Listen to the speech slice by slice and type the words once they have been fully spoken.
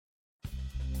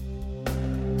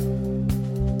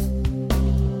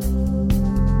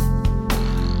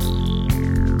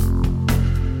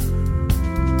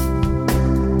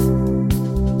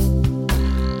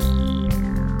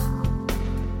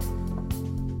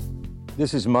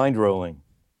This is Mind Rolling.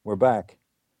 We're back.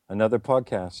 Another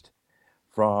podcast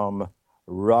from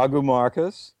Raghu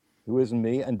Marcus, who isn't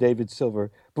me, and David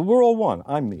Silver. But we're all one.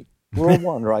 I'm me. We're all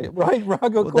one, right? Right,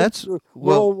 Raghu?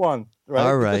 We're all one, right?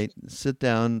 All right. Sit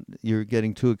down. You're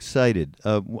getting too excited.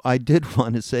 I did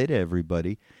want to say to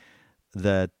everybody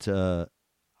that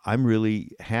I'm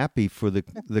really happy for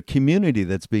the community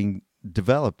that's being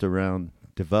developed, if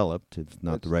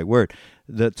not the right word,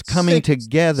 that's coming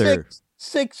together.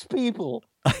 Six people,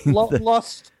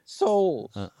 lost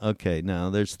souls. Okay, now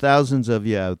there's thousands of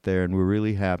you out there, and we're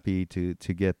really happy to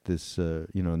get this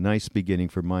nice beginning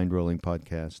for Mind Rolling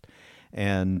podcast.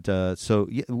 And so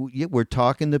we're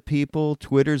talking to people.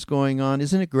 Twitter's going on.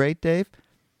 Isn't it great, Dave?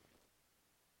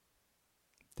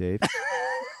 Dave?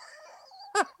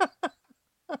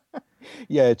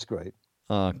 Yeah, it's great.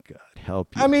 Oh, God,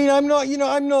 help you. I mean, I'm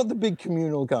not the big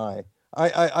communal guy.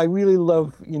 I really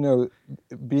love,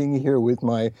 being here with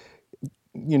my,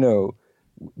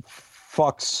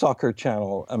 Fox Soccer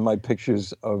channel and my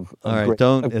pictures of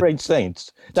great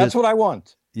saints. That's what I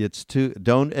want.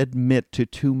 Don't admit to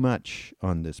too much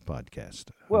on this podcast.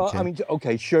 Well, okay? I mean,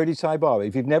 okay, Shirdi Sai Baba.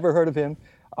 If you've never heard of him,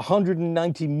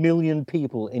 190 million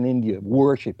people in India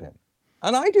worship him.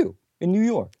 And I do, in New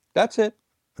York. That's it.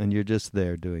 And you're just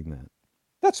there doing that.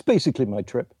 That's basically my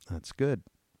trip. That's good.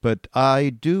 But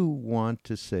I do want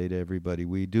to say to everybody,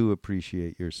 we do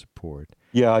appreciate your support.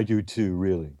 Yeah, I do too,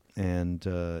 really. And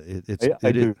I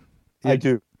do.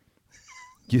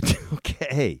 You do?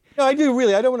 Okay. No, I do,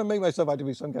 really. I don't want to make myself out to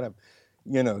be some kind of,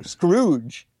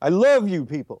 Scrooge. I love you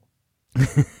people.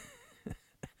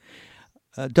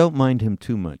 Don't mind him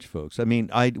too much, folks. I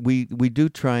mean, we do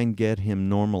try and get him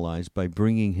normalized by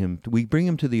bringing him. We bring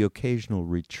him to the occasional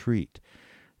retreat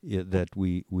that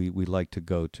we like to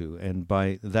go to, and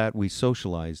by that we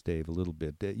socialize Dave a little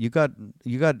bit. You got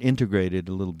integrated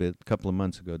a little bit a couple of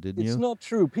months ago, didn't you? It's not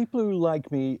true. People who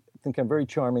like me think I'm very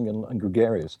charming and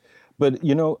gregarious, but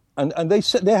and they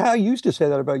used to say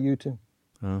that about you too.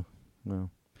 Oh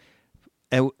well.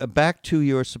 Back to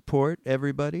your support,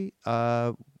 everybody.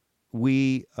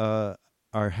 We are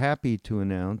happy to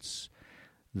announce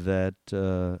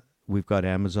that we've got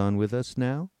Amazon with us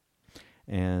now.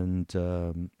 And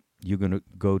you're going to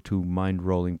go to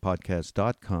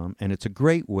mindrollingpodcast.com, and it's a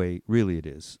great way, really it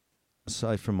is,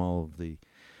 aside from all of the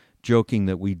joking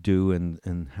that we do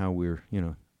and how we're,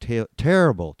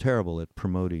 terrible at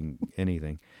promoting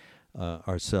anything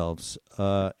ourselves.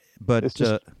 But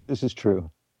this is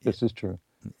true. This is true.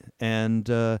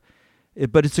 And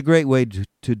but it's a great way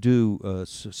to do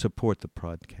support the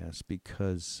podcast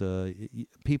because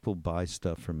people buy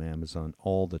stuff from Amazon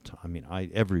all the time. I mean,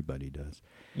 everybody does.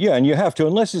 Yeah, and you have to,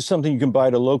 unless it's something you can buy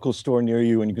at a local store near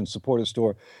you and you can support a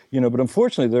store, But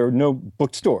unfortunately, there are no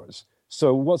bookstores.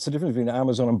 So what's the difference between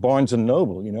Amazon and Barnes and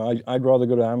Noble? I'd rather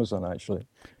go to Amazon actually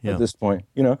at this point.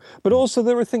 But also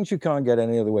there are things you can't get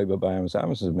any other way but by Amazon.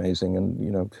 Amazon's amazing,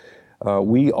 and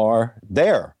we are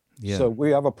there. Yeah. So we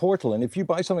have a portal, and if you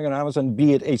buy something on Amazon,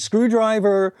 be it a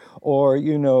screwdriver or,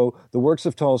 the works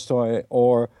of Tolstoy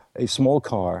or a small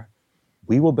car,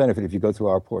 we will benefit if you go through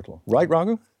our portal. Right,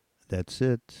 Raghu? That's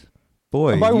it.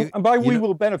 Boy. And by we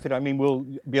will benefit, I mean we'll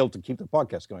be able to keep the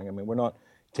podcast going. I mean, we're not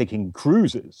taking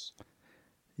cruises.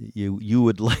 You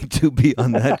would like to be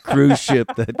on that cruise ship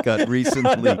that got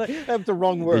recently. That's the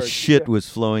wrong word. The shit was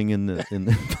flowing in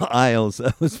the aisles.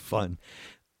 That was fun.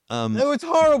 No, it's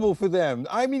horrible for them.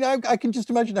 I mean, I can just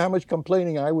imagine how much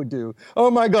complaining I would do. Oh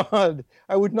my God,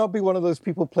 I would not be one of those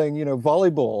people playing,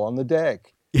 volleyball on the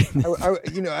deck.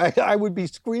 I would be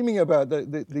screaming about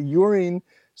the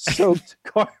urine-soaked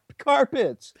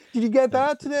carpets. Did you get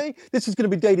that today? This is going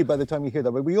to be dated by the time you hear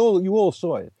that, but you all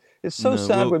saw it. It's so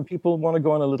sad when people want to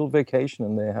go on a little vacation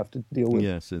and they have to deal with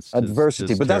adversity.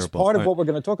 Just but that's terrible. part of what we're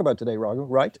going to talk about today, Raghu,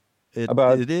 right?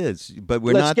 It is, but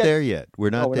we're not there yet. We're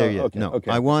not there yet. Okay.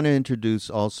 I want to introduce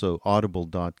also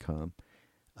audible.com,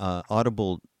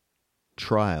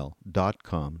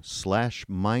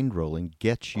 audibletrial.com/mindrolling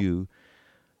gets you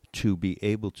to be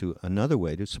able to, another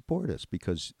way to support us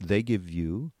because they give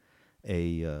you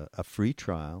a free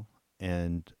trial,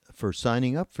 and for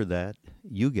signing up for that,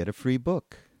 you get a free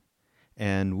book.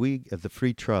 And the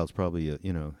free trial is probably,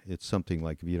 it's something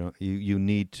like if you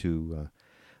need to,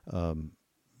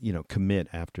 commit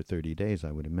after 30 days,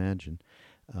 I would imagine.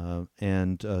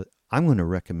 And I'm going to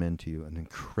recommend to you an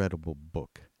incredible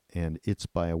book. And it's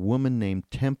by a woman named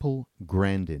Temple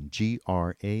Grandin,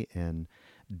 Grandin.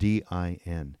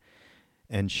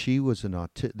 And she was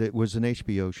there was an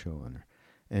HBO show on her.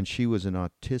 And she was an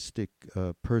autistic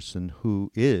person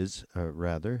who is,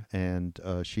 and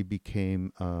she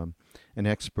became an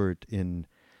expert in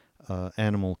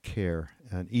animal care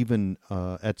And even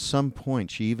at some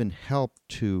point, she even helped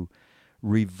to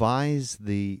revise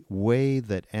the way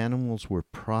that animals were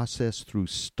processed through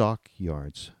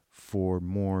stockyards for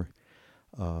more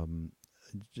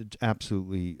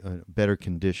absolutely better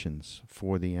conditions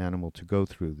for the animal to go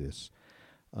through this,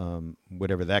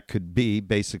 whatever that could be,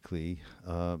 basically.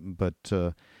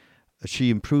 But she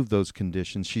improved those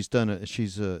conditions. She's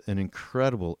an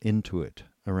incredible intuit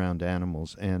around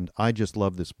animals, and I just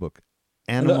love this book.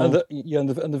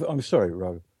 I'm sorry,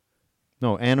 Rob.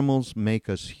 No, Animals Make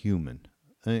Us Human.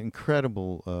 An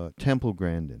incredible Temple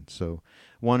Grandin. So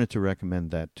wanted to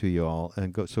recommend that to you all.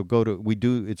 And go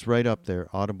to it's right up there,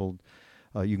 Audible.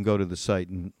 You can go to the site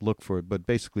and look for it, but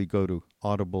basically go to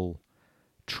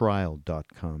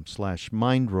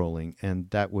audibletrial.com/mindrolling, and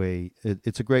that way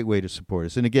it's a great way to support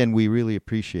us. And again, we really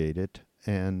appreciate it,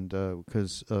 and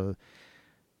because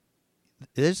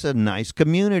it's a nice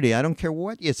community. I don't care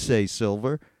what you say,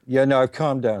 Silver. Yeah, no, I've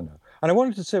calmed down now. And I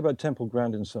wanted to say about Temple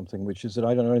Grandin something, which is that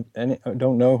I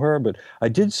don't know her, but I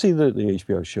did see the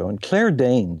HBO show, and Claire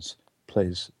Danes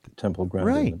plays Temple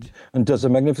Grandin, right, and does a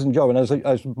magnificent job. And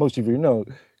as most of you know,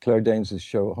 Claire Danes'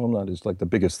 show Homeland is like the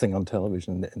biggest thing on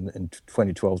television in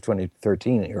 2012,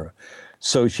 2013 era.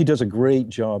 So she does a great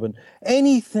job, and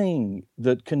anything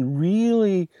that can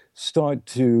really start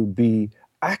to be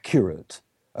accurate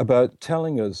about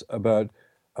telling us about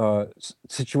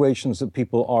situations that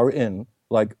people are in,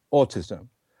 like autism,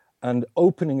 and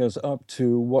opening us up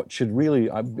to what should really,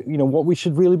 what we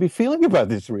should really be feeling about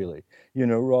this, really,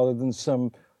 rather than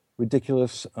some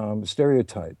ridiculous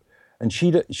stereotype. And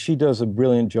she does a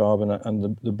brilliant job,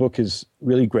 and the book is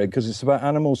really great because it's about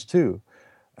animals too.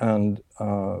 And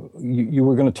you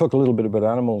were going to talk a little bit about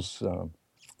animals,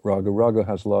 Raghu. Raghu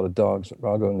has a lot of dogs.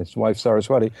 Raghu and his wife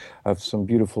Saraswati have some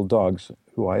beautiful dogs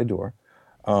who I adore.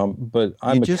 But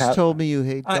I'm you just told me you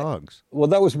hate dogs. Well,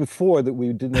 that was before that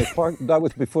we did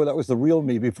that was the real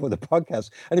me before the podcast.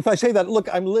 And if I say that, look,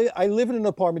 I live in an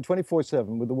apartment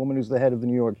 24/7 with the woman who's the head of the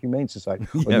New York Humane Society,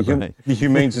 the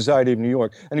Humane Society of New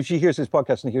York. And if she hears this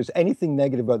podcast and hears anything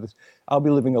negative about this, I'll be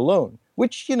living alone.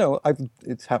 Which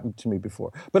it's happened to me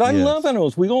before. But I love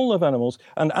animals. We all love animals,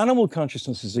 and animal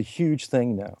consciousness is a huge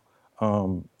thing now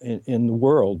in the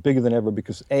world, bigger than ever.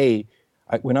 Because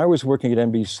when I was working at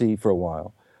NBC for a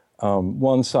while,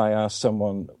 once I asked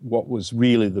someone what was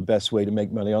really the best way to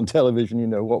make money on television,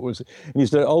 what was it? And he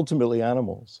said, ultimately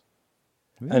animals.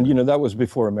 Yeah. And, that was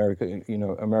before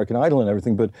American Idol and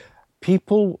everything. But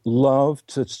people love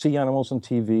to see animals on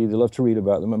TV. They love to read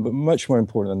about them. But much more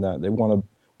important than that, they want to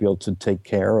be able to take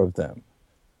care of them.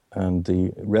 And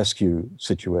the rescue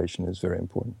situation is very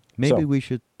important. Maybe we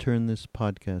should turn this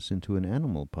podcast into an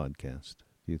animal podcast.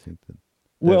 Do you think that?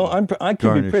 Well, I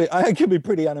can be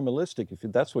pretty animalistic if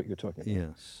that's what you're talking about.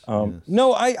 Yes.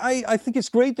 No, I think it's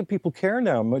great that people care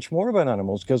now much more about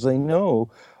animals because they know,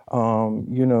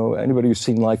 anybody who's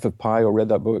seen Life of Pi or read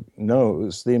that book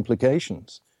knows the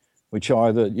implications, which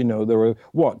are that, there are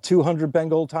 200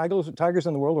 Bengal tigers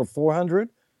in the world, or 400?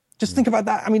 Just think about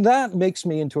that. I mean, that makes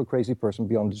me into a crazy person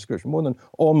beyond description, more than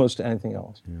almost anything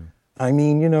else. Yeah. I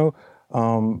mean,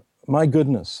 my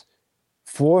goodness,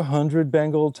 400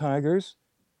 Bengal tigers.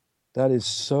 That is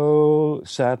so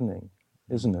saddening,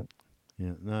 isn't it?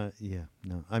 Yeah,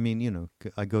 no. I mean,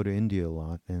 I go to India a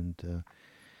lot, and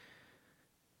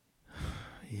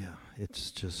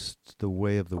it's just the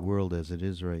way of the world as it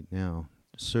is right now.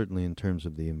 Certainly, in terms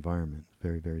of the environment,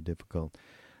 very, very difficult.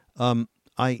 Well,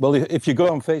 if you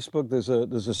go on Facebook, there's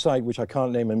a site which I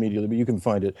can't name immediately, but you can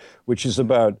find it, which is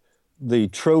about the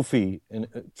trophiness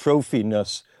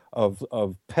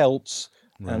of pelts.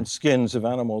 Right. And skins of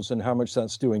animals, and how much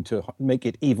that's doing to make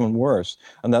it even worse.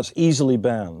 And that's easily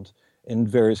banned in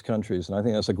various countries. And I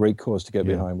think that's a great cause to get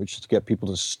behind, which is to get people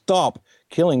to stop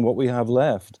killing what we have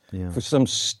left for some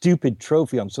stupid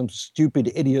trophy on some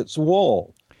stupid idiot's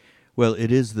wall. Well,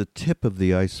 it is the tip of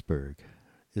the iceberg,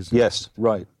 isn't it? Yes,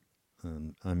 right.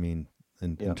 I mean,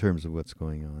 in terms of what's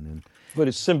going on. But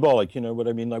it's symbolic, what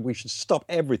I mean? Like, we should stop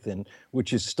everything,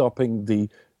 which is stopping the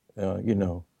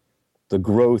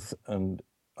growth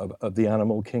of the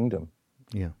animal kingdom.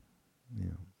 Yeah.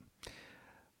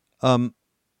 And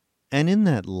in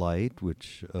that light,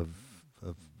 which of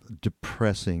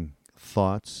depressing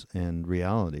thoughts and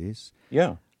realities,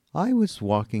 I was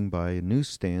walking by a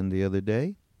newsstand the other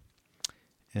day,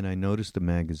 and I noticed a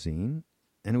magazine,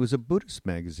 and it was a Buddhist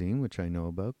magazine, which I know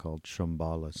about, called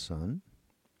Shambhala Sun.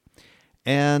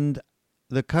 And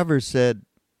the cover said,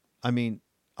 I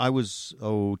was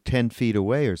 10 feet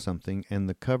away or something, and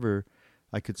the cover,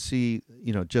 I could see,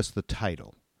 just the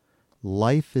title,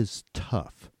 Life is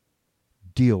Tough,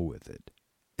 Deal with It.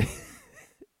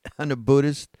 On a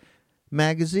Buddhist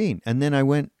magazine. And then I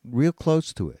went real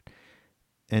close to it.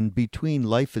 And between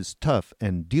Life is Tough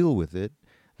and Deal with It,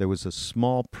 there was a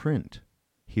small print.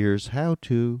 Here's how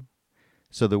to.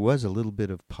 So there was a little bit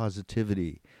of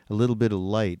positivity, a little bit of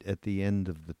light at the end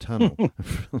of the tunnel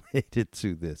related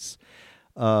to this.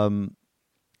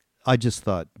 I just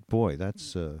thought, boy,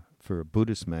 that's for a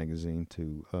Buddhist magazine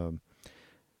to.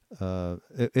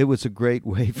 It was a great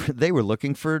way for. They were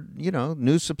looking for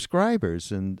new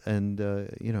subscribers and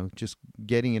just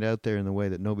getting it out there in the way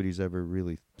that nobody's ever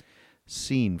really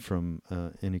seen from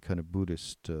any kind of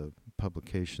Buddhist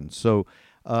publication. So.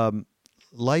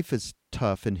 Life is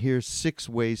tough, and here's 6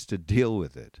 ways to deal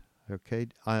with it. Okay,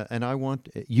 and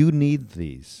you need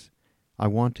these. I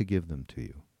want to give them to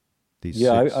you. These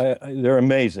 6. They're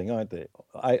amazing, aren't they?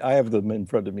 I have them in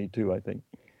front of me too. I think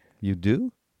You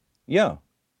do? Yeah.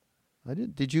 I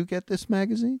did. Did you get this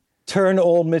magazine? Turn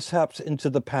all mishaps into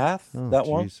the path. Oh, that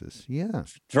one. Jesus, yeah.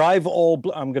 Drive all.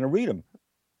 I'm going to read them.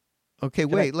 Okay,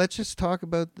 wait. Let's just talk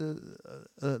about the.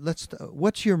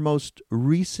 What's your most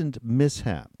recent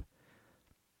mishap?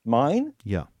 Mine?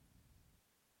 Yeah.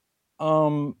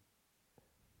 Well,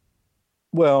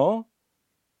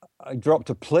 I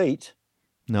dropped a plate.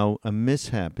 No, a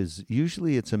mishap is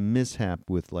usually it's a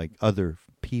mishap with like other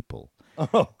people.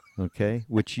 Oh. Okay,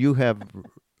 which you have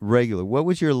regular. What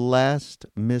was your last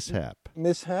mishap?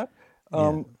 Mishap?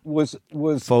 Yeah. Was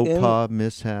Faux pas,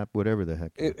 mishap, whatever the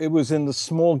heck. It was in the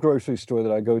small grocery store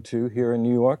that I go to here in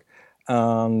New York,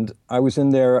 and I was in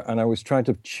there and I was trying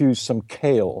to choose some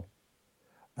kale.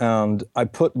 And I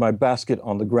put my basket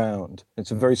on the ground.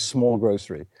 It's a very small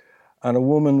grocery. And a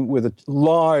woman with a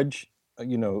large,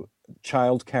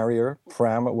 child carrier,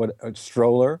 pram, a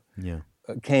stroller,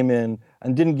 came in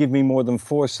and didn't give me more than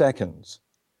 4 seconds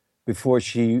before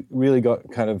she really got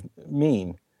kind of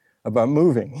mean about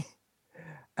moving.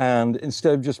 And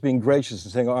instead of just being gracious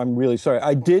and saying, "Oh, I'm really sorry,"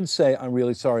 I did say, "I'm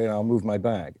really sorry, and I'll move my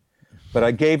bag." But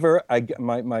I gave her I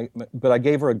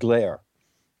gave her a glare.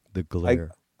 The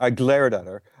glare. I glared at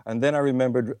her, and then I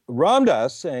remembered Ram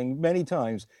Dass saying many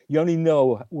times, you only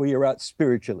know where you're at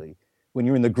spiritually when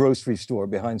you're in the grocery store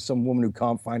behind some woman who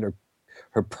can't find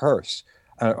her purse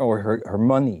or her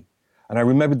money. And I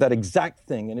remembered that exact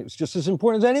thing, and it was just as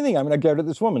important as anything. I mean, I glared at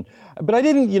this woman, but I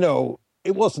didn't,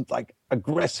 it wasn't like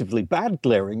aggressively bad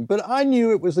glaring, but I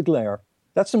knew it was a glare.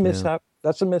 That's a mishap. Yeah.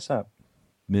 That's a mishap.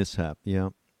 Mishap, yeah.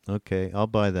 Okay, I'll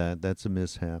buy that. That's a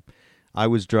mishap. I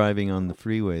was driving on the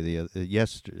freeway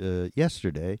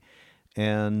yesterday,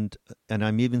 and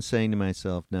I'm even saying to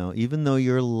myself now, even though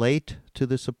you're late to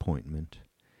this appointment,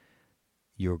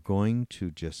 you're going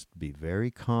to just be very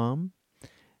calm,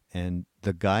 and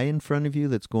the guy in front of you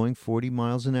that's going 40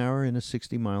 miles an hour in a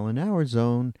 60-mile-an-hour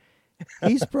zone,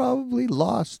 he's probably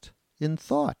lost in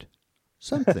thought,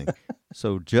 something.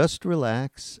 So just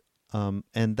relax, and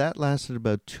that lasted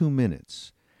about 2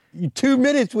 minutes. 2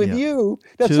 minutes with you?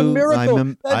 That's a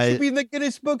miracle. That should be in the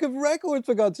Guinness Book of Records,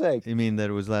 for God's sake. You mean that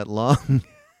it was that long?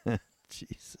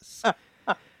 Jesus.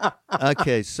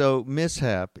 Okay, so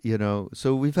mishap,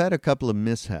 so we've had a couple of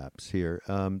mishaps here.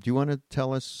 Do you want to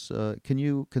tell us, can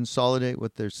you consolidate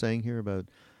what they're saying here about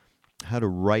how to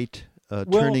write,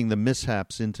 turning the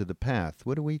mishaps into the path?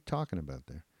 What are we talking about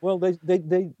there? Well, they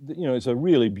it's a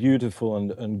really beautiful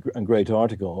and great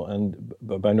article and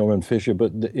by Norman Fisher,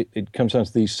 but it comes down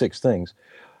to these 6 things.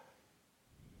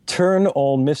 Turn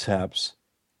all mishaps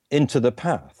into the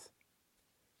path.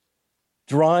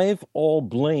 Drive all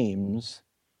blames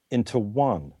into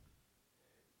one.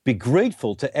 Be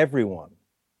grateful to everyone.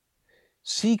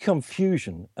 See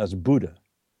confusion as Buddha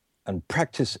and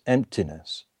practice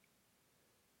emptiness.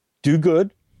 Do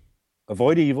good,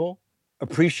 avoid evil,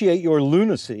 appreciate your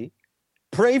lunacy,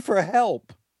 pray for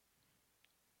help.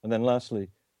 And then lastly,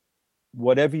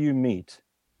 whatever you meet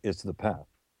is the path.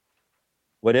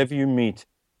 Whatever you meet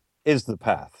is the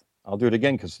path. I'll do it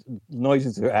again because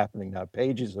noises are happening now.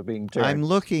 Pages are being turned. I'm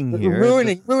looking here.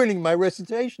 Ruining my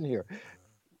recitation here.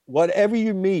 Whatever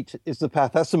you meet is the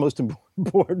path. That's the most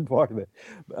important part of it.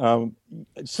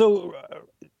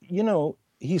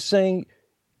 He's saying,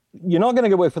 you're not going to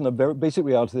get away from the very basic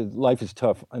reality that life is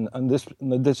tough, and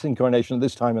this incarnation,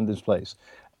 this time, and this place,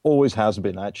 always has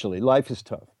been. Actually, life is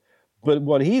tough. But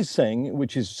what he's saying,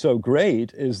 which is so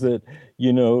great, is that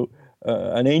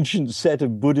an ancient set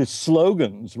of Buddhist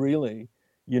slogans really,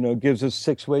 gives us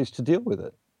 6 ways to deal with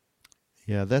it.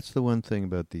 Yeah, that's the one thing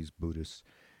about these Buddhists.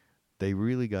 They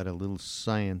really got a little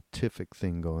scientific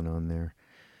thing going on there.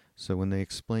 So when they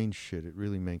explain shit, it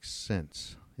really makes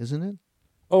sense, isn't it?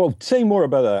 Oh, say more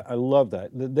about that. I love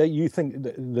that. That you think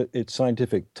that it's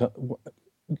scientific.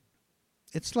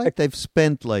 It's like they've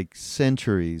spent like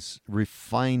centuries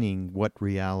refining what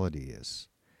reality is.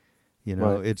 You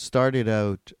know, Right. it started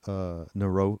out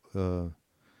Naropa.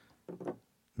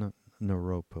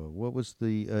 What was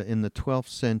the in the 12th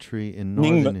century in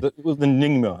Nyingma, northern? the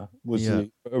Nyingma was Yeah,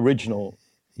 the original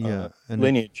yeah, and it,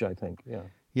 lineage, I think. Yeah.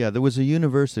 yeah, there was a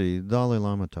university. The Dalai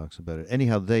Lama talks about it.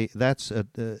 Anyhow,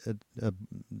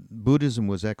 Buddhism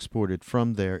was exported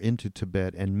from there into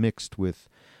Tibet and mixed with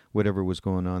whatever was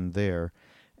going on there,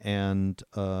 and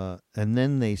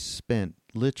then they spent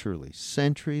literally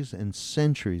centuries and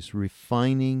centuries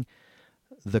refining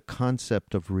the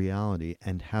concept of reality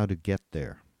and how to get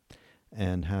there,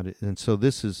 and so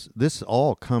this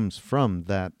all comes from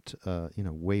that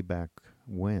way back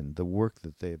when the work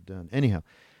that they have done. Anyhow,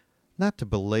 not to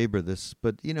belabor this,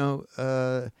 but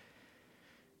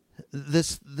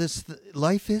this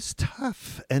life is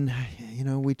tough, and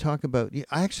we talk about.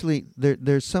 Actually,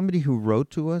 there's somebody who wrote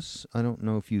to us. I don't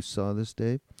know if you saw this,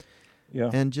 Dave, Yeah.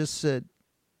 and just said,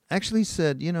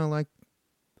 like,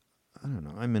 I don't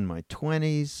know, I'm in my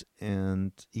 20s,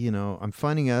 and I'm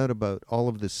finding out about all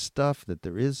of this stuff, that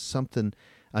there is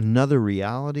another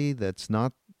reality that's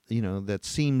not, that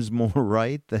seems more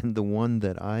right than the one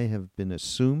that I have been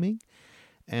assuming.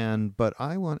 But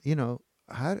I want,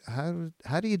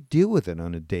 how do you deal with it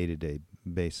on a day-to-day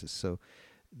basis? So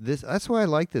that's why I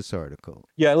like this article.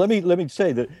 Yeah, let me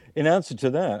say that in answer to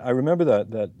that, I remember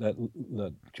that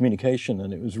communication,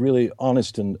 and it was really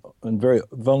honest and very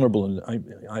vulnerable, and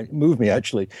I moved me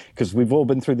actually, because we've all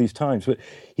been through these times. But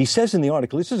he says in the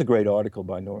article, this is a great article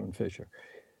by Norman Fisher.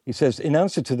 He says, in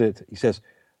answer to that, he says,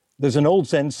 there's an old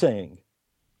Zen saying,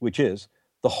 which is,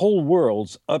 the whole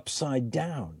world's upside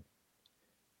down.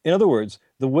 In other words,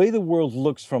 the way the world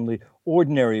looks from the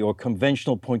ordinary or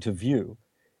conventional point of view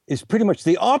is pretty much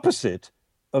the opposite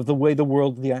of the way the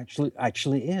world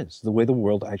actually is, the way the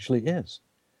world actually is.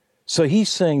 So he's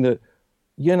saying that,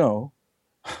 the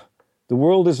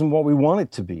world isn't what we want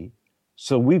it to be,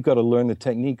 so we've got to learn the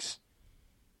techniques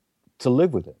to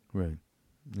live with it. Right.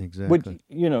 Exactly.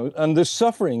 And the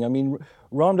suffering. I mean,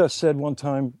 Ram Dass said one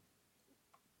time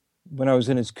when I was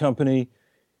in his company,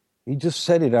 he just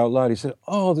said it out loud. He said,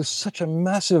 "Oh, there's such a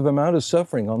massive amount of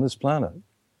suffering on this planet."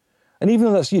 And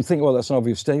even though you think, well, that's an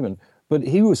obvious statement, but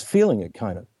he was feeling it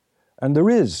kind of. And there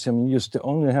is. I mean, you just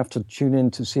only have to tune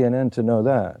in to CNN to know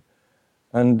that.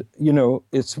 And,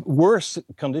 it's worse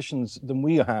conditions than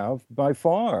we have by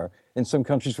far in some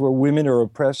countries where women are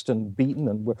oppressed and beaten,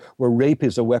 and where rape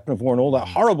is a weapon of war and all that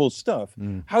horrible stuff.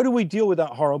 How do we deal with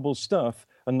that horrible stuff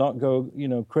and not go,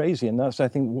 crazy? And that's, I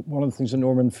think, one of the things that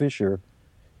Norman Fisher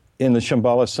in the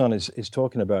Shambhala Sun is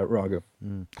talking about, Raghav.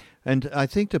 And I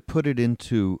think to put it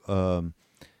into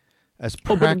as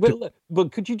practical.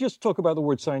 But could you just talk about the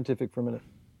word scientific for a minute?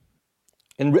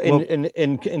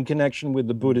 In connection with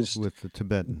the Buddhist, with the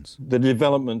Tibetans, the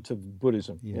development of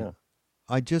Buddhism. Yeah.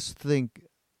 I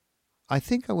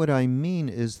think what I mean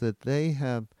is that they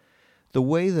have the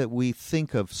way that we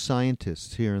think of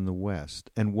scientists here in the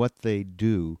West and what they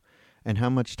do and how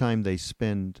much time they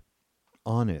spend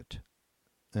on it.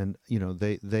 And,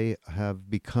 they have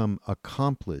become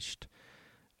accomplished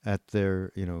at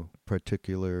their,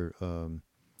 particular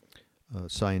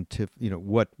scientific,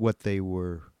 what they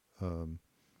were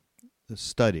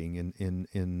studying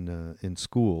in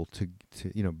school to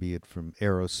be it from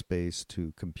aerospace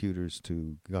to computers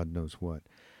to God knows what.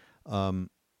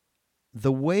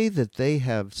 The way that they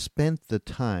have spent the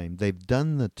time, they've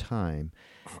done the time,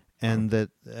 and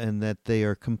that they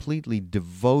are completely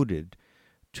devoted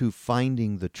to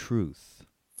finding the truth.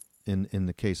 In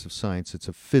the case of science, it's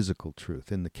a physical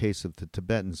truth. In the case of the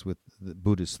Tibetans with the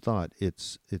Buddhist thought,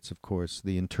 it's of course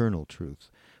the internal truth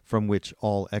from which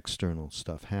all external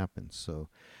stuff happens. So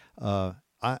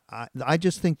I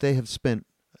just think they have spent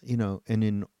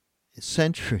in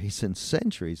centuries and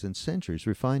centuries and centuries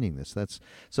refining this. That's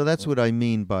what I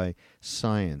mean by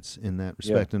science in that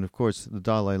respect. Yeah. And of course, the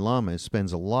Dalai Lama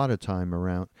spends a lot of time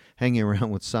hanging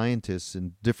around with scientists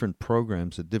in different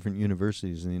programs at different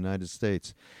universities in the United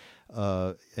States.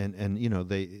 And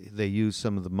they use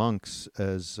some of the monks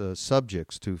as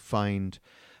subjects to find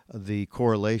the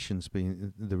correlations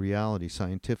between the reality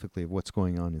scientifically of what's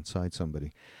going on inside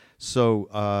somebody.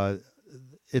 So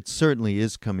it certainly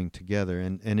is coming together,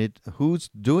 and who's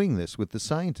doing this with the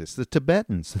scientists? The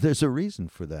Tibetans. There's a reason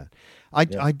for that.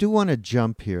 I do want to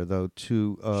jump here though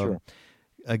to sure.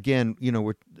 Again,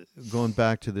 we're going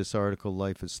back to this article,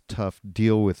 Life is Tough,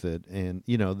 deal with it. And,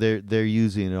 they're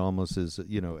using it almost as,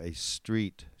 a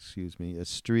street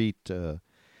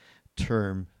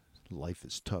term, life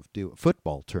is tough,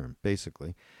 football term,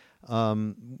 basically.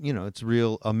 It's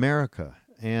real America.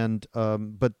 And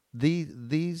but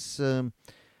these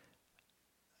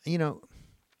you know,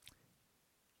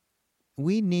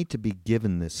 we need to be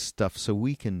given this stuff so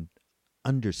we can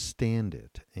understand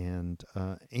it. And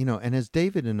you know, and as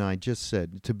David and I just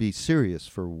said, to be serious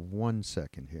for 1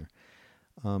 second here,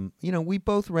 you know, we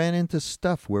both ran into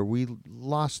stuff where we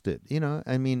lost it. You know,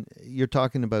 I mean, you're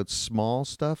talking about small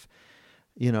stuff.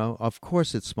 You know, of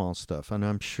course it's small stuff, and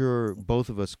I'm sure both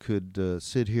of us could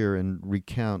sit here and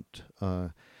recount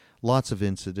lots of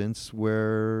incidents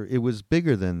where it was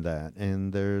bigger than that,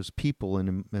 and there's people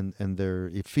and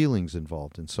their feelings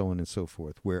involved, and so on and so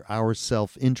forth, where our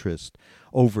self-interest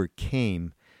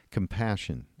overcame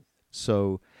compassion.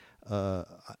 So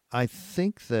I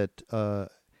think that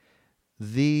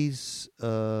these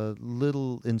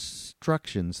little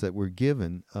instructions that we're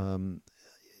given,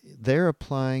 they're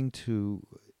applying to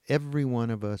every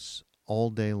one of us all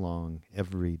day long,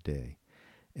 every day.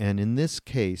 And in this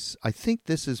case, I think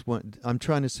this is what I'm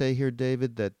trying to say here,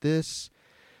 David, that this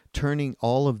turning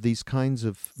all of these kinds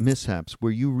of mishaps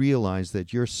where you realize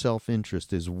that your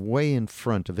self-interest is way in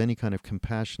front of any kind of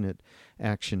compassionate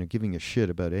action or giving a shit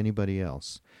about anybody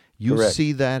else. You Correct.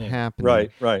 see that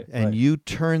happening. Right. And you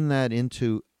turn that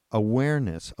into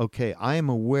awareness. Okay, I am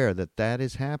aware that that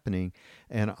is happening,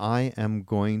 and I am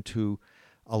going to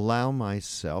allow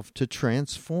myself to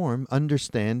transform,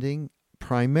 understanding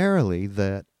primarily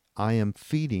that I am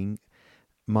feeding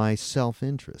my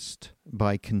self-interest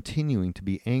by continuing to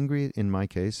be angry, in my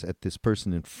case, at this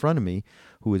person in front of me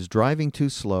who is driving too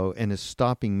slow and is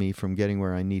stopping me from getting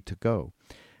where I need to go.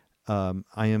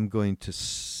 I am going to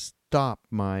stop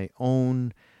my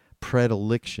own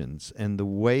predilections, and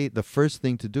the first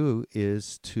thing to do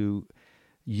is to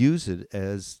use it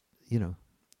as, you know,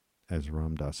 as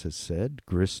Ram Dass has said,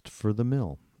 grist for the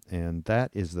mill. And that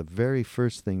is the very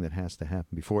first thing that has to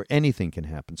happen before anything can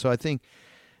happen. So I think,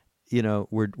 you know,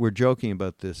 we're joking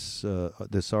about this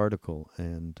this article,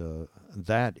 and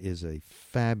that is a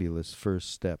fabulous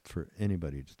first step for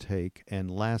anybody to take,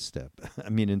 and last step. I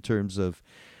mean, in terms of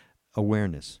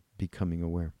awareness, becoming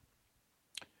aware.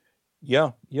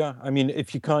 Yeah. I mean,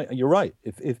 if you can't, you're right.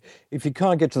 If you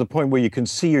can't get to the point where you can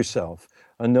see yourself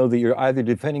and know that you're either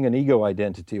defending an ego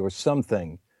identity or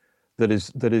something that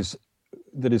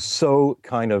is so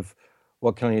kind of,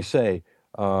 what can you say?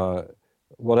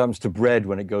 What happens to bread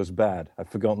when it goes bad? I've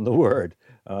forgotten the word.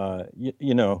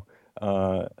 You know,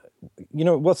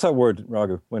 what's that word,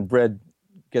 Raghu? When bread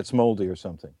gets moldy or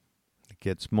something? It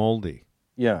gets moldy.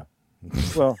 Yeah.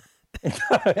 Well,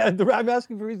 I'm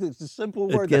asking for reasons. It's a simple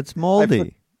word. It gets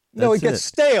moldy. No, it gets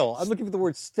stale. I'm looking for the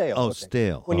word stale. Oh, okay.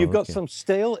 Stale. When you've got some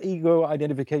stale ego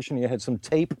identification, you had some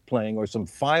tape playing or some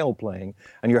file playing,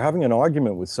 and you're having an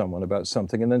argument with someone about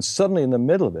something, and then suddenly in the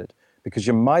middle of it, because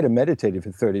you might have meditated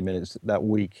for 30 minutes that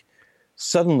week,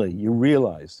 suddenly you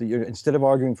realize that instead of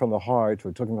arguing from the heart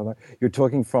or talking from the heart, you're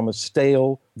talking from a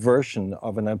stale version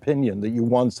of an opinion that you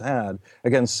once had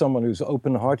against someone who's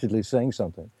open-heartedly saying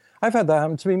something. I've had that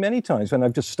happen to me many times when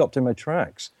I've just stopped in my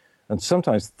tracks. And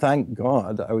sometimes, thank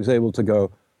God, I was able to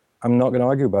go, I'm not going to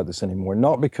argue about this anymore.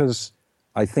 Not because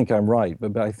I think I'm right,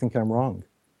 but I think I'm wrong.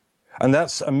 And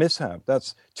that's a mishap.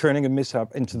 That's turning a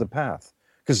mishap into the path.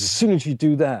 Because as soon as you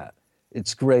do that,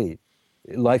 it's great.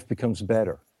 Life becomes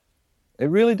better. It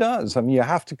really does. I mean, you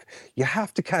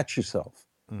have to catch yourself.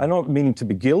 I'm not meaning to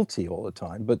be guilty all the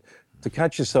time, but to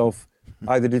catch yourself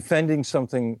either defending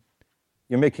something,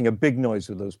 you're making a big noise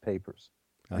with those papers.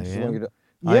 I am.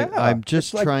 Yeah, I'm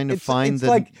just trying to find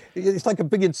it's like a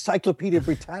big Encyclopedia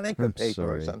Britannica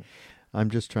paper or something.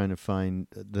 I'm just trying to find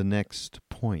the next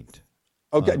point.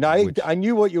 Okay, now I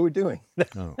knew what you were doing.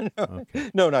 Oh,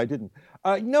 no, I didn't.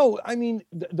 No, I mean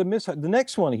the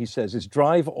next one he says is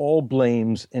drive all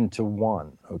blames into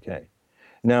one. Okay,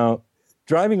 now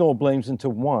driving all blames into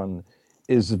one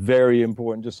is very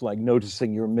important. Just like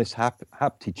noticing your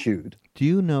mishaptitude. Do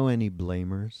you know any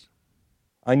blamers?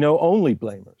 I know only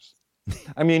blamers.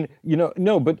 I mean,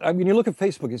 no, but I mean, you look at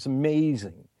Facebook, it's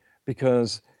amazing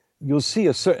because you'll see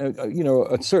a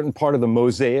certain part of the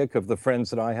mosaic of the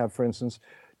friends that I have, for instance,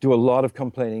 do a lot of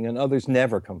complaining and others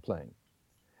never complain.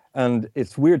 And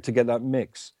it's weird to get that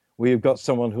mix where you've got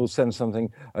someone who'll send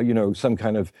something, some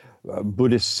kind of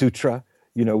Buddhist sutra,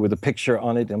 with a picture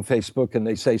on it on Facebook, and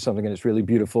they say something and it's really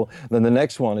beautiful. And then the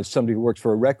next one is somebody who works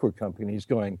for a record company. He's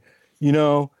going,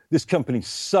 this company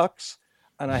sucks.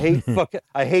 And I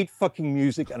hate fucking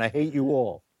music, and I hate you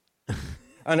all.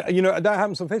 And that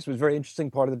happens on Facebook. It's a very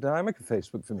interesting part of the dynamic of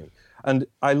Facebook for me. And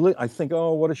I think,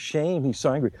 oh, what a shame, he's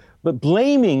so angry. But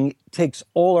blaming takes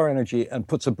all our energy and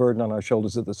puts a burden on our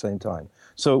shoulders at the same time.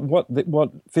 So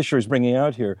what Fisher is bringing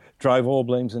out here, drive all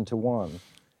blames into one,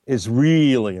 is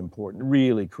really important,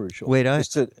 really crucial. Wait, Is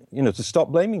to, to stop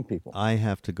blaming people. I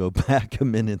have to go back a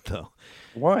minute though.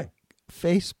 Why?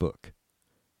 Facebook.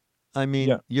 I mean,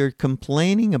 Yeah. you're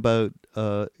complaining about.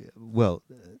 Well,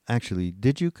 actually,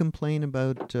 did you complain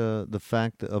about the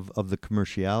fact of the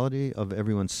commerciality of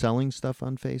everyone selling stuff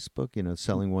on Facebook?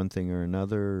 Selling one thing or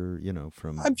another.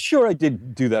 From. I'm sure I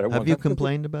did do that at one Have you time.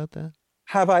 complained about that?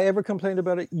 Have I ever complained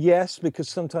about it? Yes, because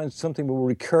sometimes something will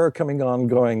recur coming on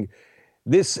going,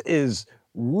 this is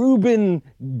Ruben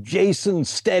Jason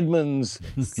Stedman's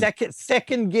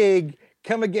second gig.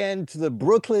 Come again to the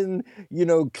Brooklyn,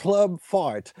 club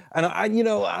fart. And I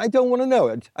don't want to know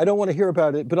it. I don't want to hear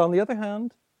about it. But on the other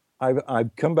hand, I've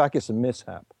come back as a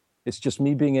mishap. It's just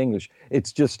me being English.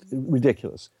 It's just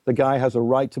ridiculous. The guy has a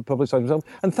right to publicize himself.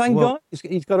 And thank God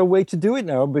he's got a way to do it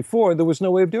now. Before, there was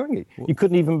no way of doing it. You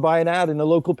couldn't even buy an ad in a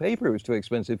local paper. It was too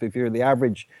expensive if you're the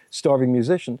average starving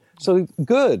musician. So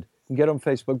good. Get on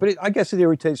Facebook. But I guess it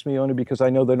irritates me only because I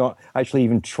know they're not actually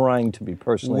even trying to be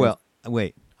personally. Well,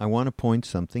 wait. I want to point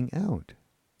something out.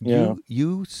 Yeah.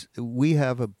 We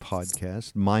have a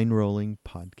podcast,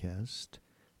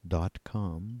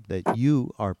 mindrollingpodcast.com, that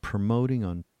you are promoting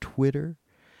on Twitter,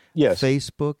 yes,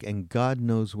 Facebook, and God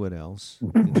knows what else.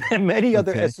 And many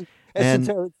other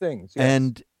esoteric things.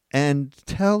 Yes. And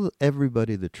tell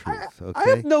everybody the truth, okay? I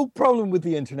have no problem with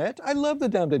the internet. I love the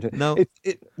damned internet. No.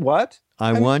 What?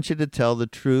 I want you to tell the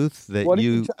truth that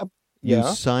you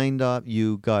signed up,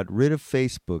 you got rid of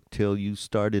Facebook till you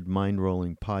started Mind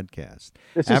Rolling Podcast.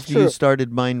 After you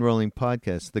started Mind Rolling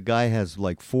Podcast, the guy has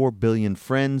like 4 billion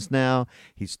friends now.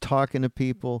 He's talking to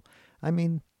people. I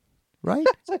mean, right?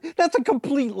 That's a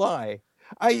complete lie.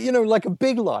 Like a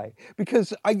big lie,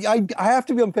 because I have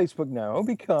to be on Facebook now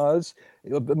because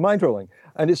Mind Rolling,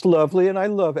 and it's lovely, and I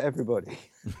love everybody.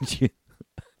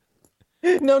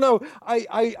 No,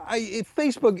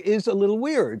 Facebook is a little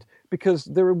weird because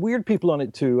there are weird people on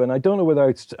it too, and I don't know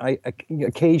whether I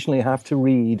occasionally have to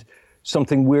read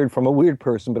something weird from a weird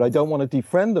person, but I don't want to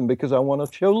defriend them because I want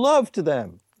to show love to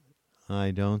them.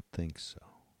 I don't think so.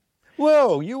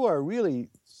 Whoa, you are really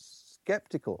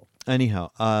skeptical. Anyhow,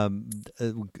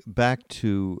 back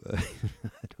to I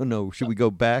don't know. Should we go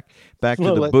back to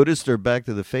the Buddhist or back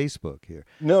to the Facebook here?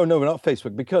 No, not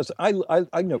Facebook, because I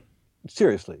know.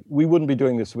 Seriously, we wouldn't be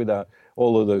doing this without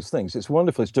all of those things. It's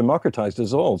wonderful. It's democratized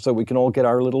us all, so we can all get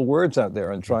our little words out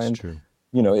there and try. That's true.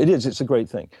 It's a great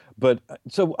thing. But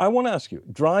so I want to ask you: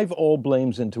 drive all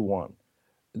blames into one.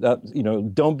 That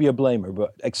don't be a blamer,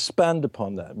 but expand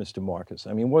upon that, Mr. Marcus.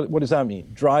 I mean, what does that mean?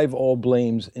 Drive all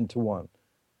blames into one,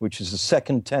 which is the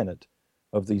second tenet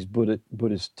of these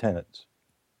Buddhist tenets.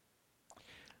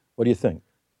 What do you think?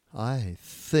 I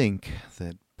think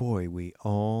that, boy, we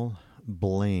all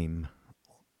blame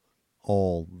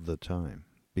all the time.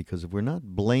 Because if we're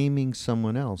not blaming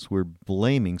someone else, we're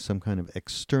blaming some kind of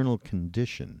external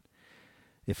condition.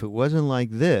 If it wasn't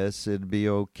like this, it'd be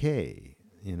okay,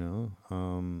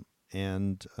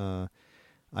 And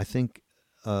I think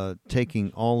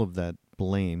taking all of that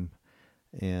blame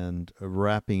and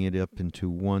wrapping it up into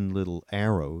one little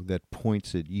arrow that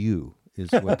points at you is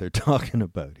what they're talking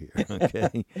about here,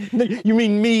 okay? You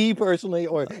mean me personally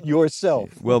or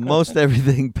yourself? Well, most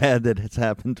everything bad that has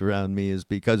happened around me is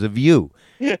because of you.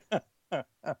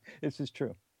 This is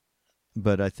true.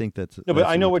 But I think that's... No, but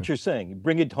I know what you're saying.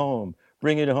 Bring it home.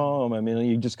 Bring it home. I mean,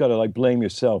 you just got to blame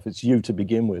yourself. It's you to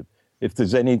begin with. If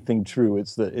there's anything true,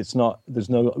 there's no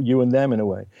you and them in a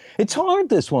way. It's hard,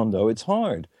 this one, though. It's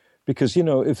hard. Because,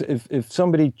 if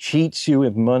somebody cheats you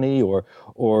with money or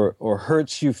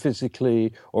hurts you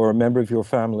physically, or a member of your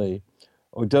family,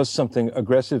 or does something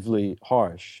aggressively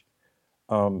harsh,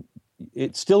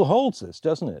 it still holds this,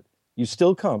 doesn't it? You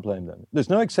still can't blame them. There's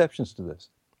no exceptions to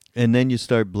this. And then you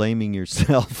start blaming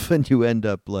yourself, and you end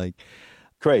up like,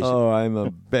 crazy. Oh, I'm I'm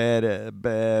bad.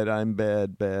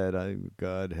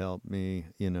 God help me,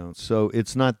 So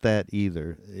it's not that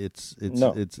either. It's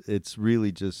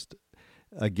really just.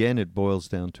 Again, it boils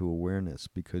down to awareness,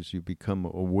 because you become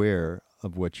aware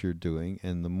of what you're doing,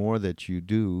 and the more that you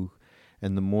do,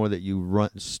 and the more that you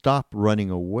stop running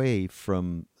away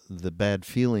from the bad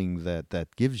feeling that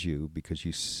gives you, because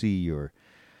you see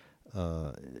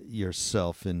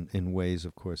yourself in ways,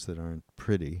 of course, that aren't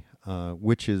pretty,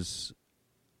 which is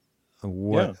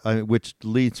which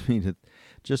leads me to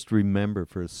just remember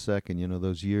for a second,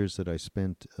 those years that I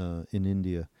spent in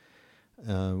India.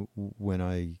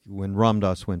 When Ram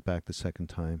Dass went back the second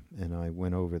time, and I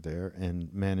went over there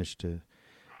and managed to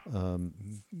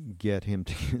get him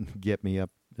to get me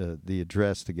up the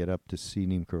address to get up to see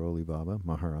Neem Karoli Baba,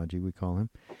 Maharaji we call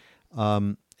him,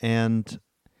 and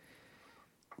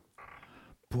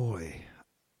boy,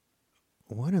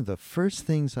 one of the first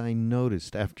things I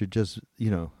noticed after just,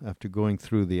 after going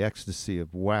through the ecstasy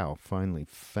of, wow, finally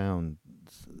found,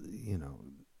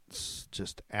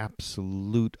 just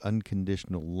absolute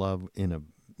unconditional love in a,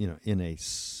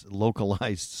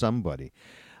 localized somebody.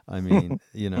 I mean,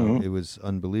 Mhm. it was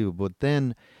unbelievable. But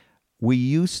then we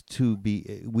used to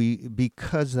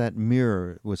because that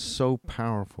mirror was so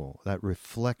powerful, that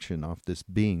reflection of this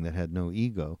being that had no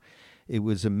ego, it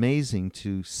was amazing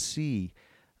to see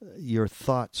your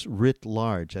thoughts writ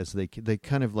large as they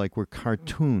kind of like were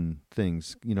cartoon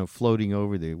things, floating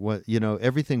over there.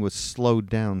 Everything was slowed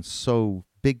down so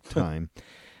big time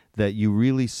that you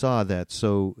really saw that.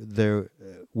 So there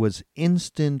was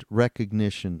instant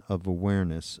recognition of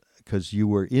awareness because you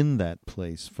were in that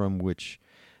place from which,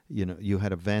 you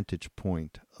had a vantage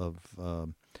point of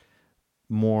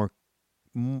more,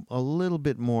 a little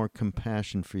bit more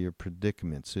compassion for your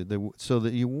predicament, so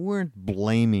that you weren't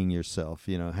blaming yourself,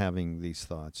 having these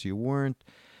thoughts.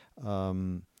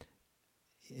 Um,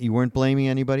 you weren't blaming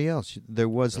anybody else. There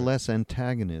was Right. less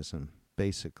antagonism,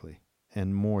 basically,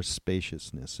 and more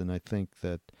spaciousness. And I think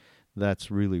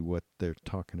that's really what they're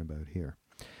talking about here.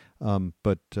 I'm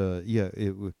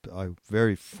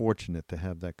very fortunate to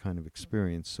have that kind of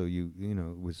experience. So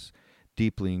it was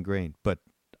deeply ingrained. But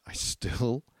I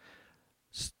still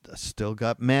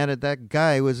got mad at that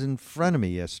guy who was in front of me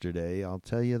yesterday. I'll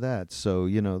tell you that. So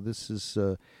this is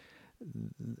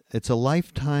it's a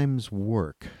lifetime's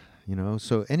work.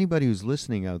 So anybody who's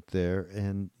listening out there,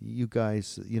 and you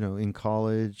guys, in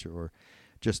college or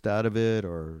just out of it,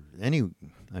 or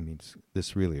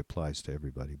this really applies to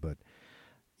everybody, but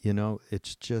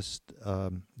it's just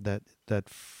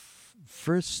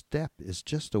first step is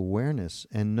just awareness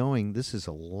and knowing this is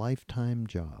a lifetime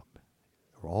job,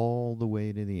 all the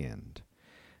way to the end.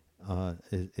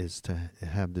 Is to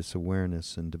have this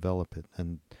awareness and develop it.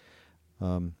 And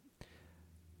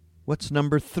what's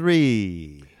number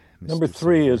 3? Number Mr.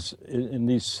 3 Silver? is in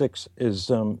these 6 is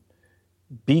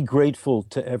be grateful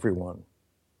to everyone.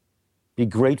 Be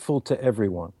grateful to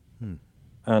everyone. Hmm.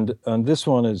 And this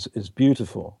one is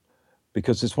beautiful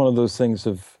because it's one of those things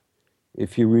of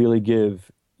if you really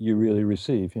give, you really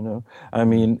receive, I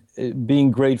mean,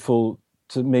 being grateful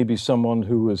to maybe someone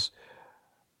who was,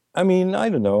 I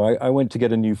don't know. I went to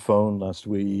get a new phone last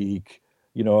week,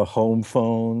 a home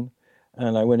phone.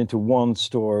 And I went into one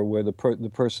store where the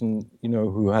person,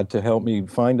 who had to help me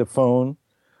find a phone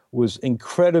was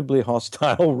incredibly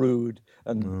hostile, rude,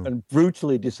 and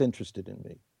brutally disinterested in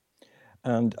me.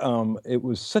 And it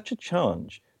was such a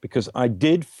challenge because I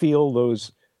did feel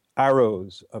those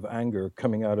arrows of anger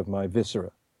coming out of my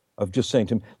viscera of just saying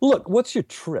to him, look, what's your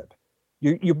trip?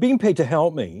 You're being paid to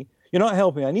help me. You're not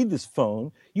helping. I need this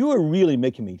phone. You are really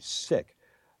making me sick.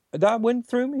 That went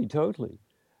through me totally.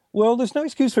 Well, there's no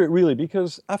excuse for it really,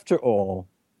 because after all,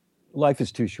 life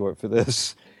is too short for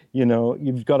this.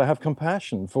 You've got to have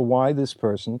compassion for why this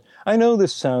person. I know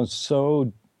this sounds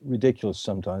so ridiculous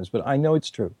sometimes, but I know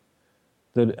it's true.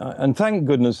 And thank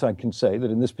goodness I can say that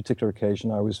in this particular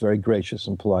occasion, I was very gracious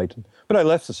and polite. But I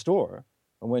left the store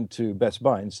and went to Best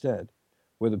Buy instead,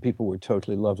 where the people were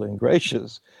totally lovely and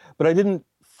gracious. But I didn't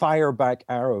fire back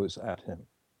arrows at him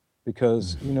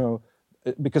because,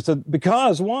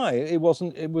 because why? It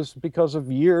was because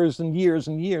of years and years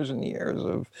and years and years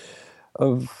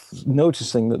of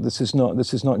noticing that this is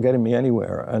not getting me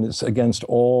anywhere. And it's against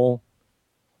all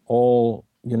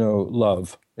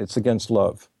love. It's against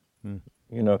love.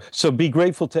 So be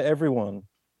grateful to everyone.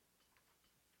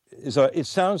 It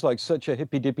sounds like such a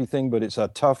hippy dippy thing, but it's a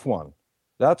tough one.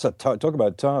 That's talk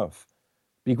about tough.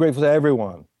 Be grateful to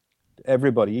everyone,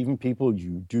 everybody, even people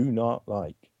you do not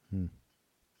like.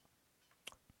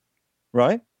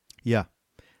 Right? Yeah.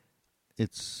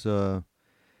 It's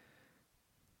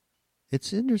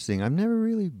interesting. I've never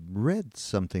really read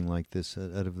something like this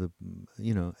out of the,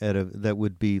 that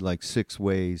would be like 6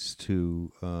 ways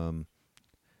to,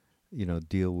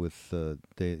 deal with,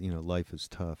 life is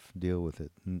tough, deal with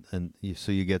it.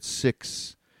 So you get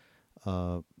 6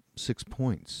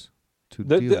 points to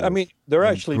deal with. there are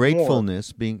And actually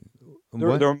gratefulness being...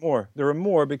 more. There are more. There are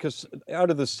more because out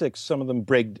of the 6, some of them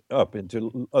break up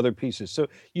into other pieces. So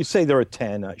you say there are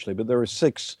 10 actually, but there are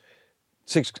 6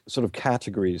 sort of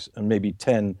categories and maybe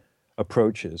 10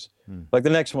 approaches. Like the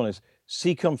next one is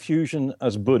see confusion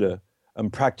as Buddha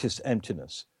and practice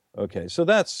emptiness. Okay, so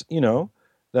that's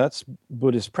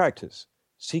Buddhist practice.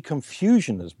 See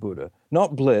confusion as Buddha,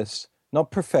 not bliss,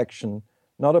 not perfection,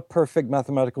 not a perfect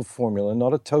mathematical formula,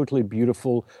 not a totally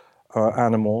beautiful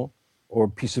animal or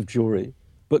piece of jewelry,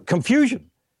 but confusion.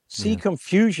 See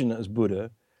confusion as Buddha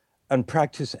and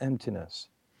practice emptiness.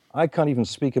 I can't even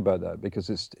speak about that because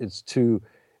it's too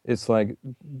it's like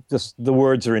just the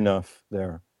words are enough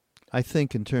there. I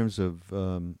think in terms of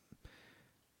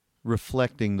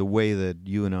reflecting the way that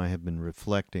you and I have been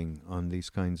reflecting on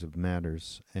these kinds of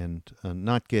matters, and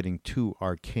not getting too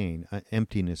arcane.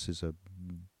 Emptiness is a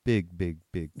big, big,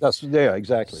 big That's yeah,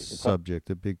 exactly.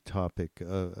 subject, a big topic,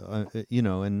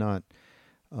 and not,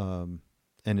 and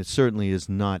it certainly is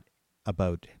not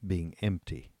about being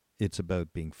empty. It's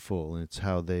about being full, and it's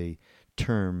how they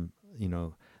term,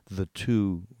 the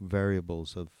two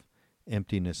variables of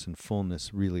emptiness and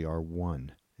fullness really are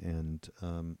one. And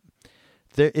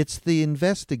it's the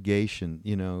investigation,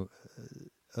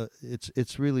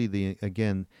 it's really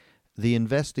the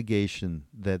investigation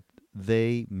that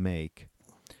they make,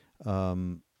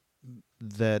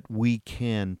 that we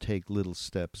can take little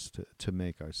steps to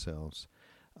make ourselves.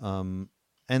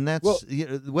 And that's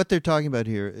what they're talking about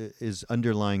here is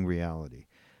underlying reality,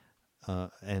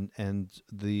 and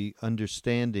the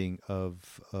understanding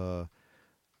of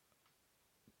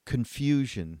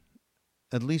confusion.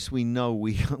 At least we know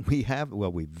we have.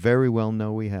 Well, we very well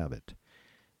know we have it,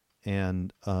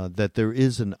 and that there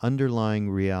is an underlying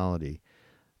reality,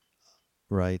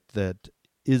 right? That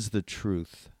is the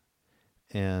truth.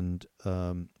 And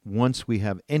once we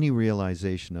have any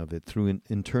realization of it through an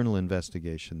internal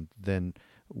investigation, then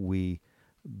we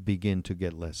begin to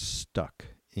get less stuck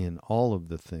in all of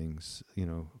the things,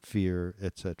 fear,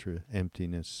 etc.,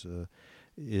 emptiness,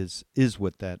 is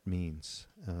what that means.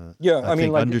 I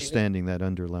mean, like understanding that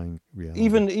underlying reality.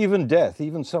 Even death,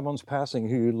 even someone's passing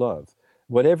who you love,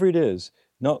 whatever it is,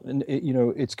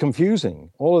 it's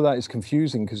confusing. All of that is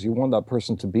confusing because you want that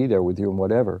person to be there with you and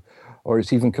whatever, or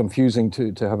it's even confusing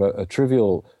to have a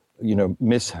trivial,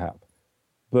 mishap.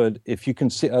 But if you can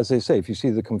see, as they say, if you see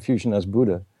the confusion as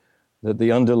Buddha, that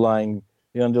the underlying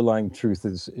truth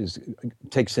is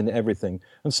takes in everything,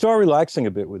 and start relaxing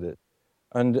a bit with it,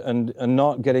 and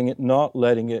not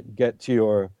letting it get to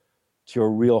your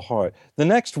real heart. The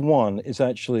next one is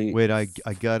actually wait. I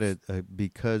got it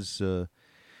because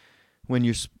when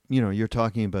you're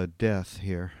talking about death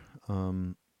here,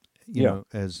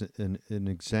 as an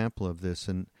example of this,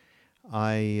 and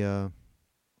I,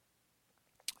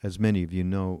 as many of you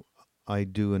know, I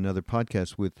do another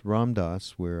podcast with Ram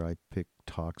Dass where I pick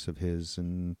talks of his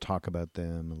and talk about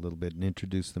them a little bit and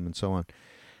introduce them and so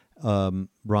on.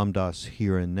 Ram Dass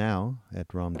Here and Now at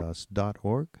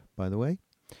ramdass.org, by the way.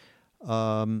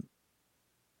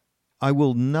 I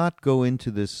will not go into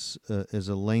this as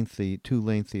too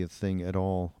lengthy a thing at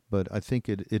all, but I think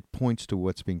it points to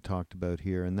what's being talked about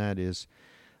here, and that is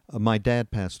my dad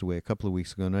passed away a couple of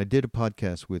weeks ago, and I did a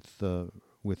podcast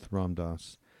with Ram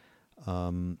Dass,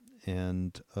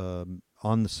 and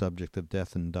on the subject of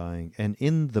death and dying, and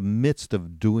in the midst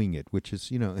of doing it, which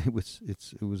is it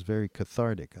was very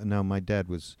cathartic. Now my dad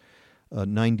was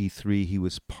 93; he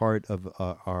was part of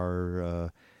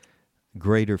our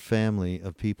greater family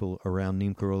of people around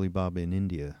Neem Karoli Baba in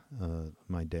India.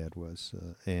 My dad was,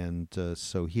 and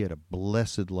so he had a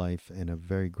blessed life and a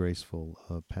very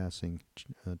graceful passing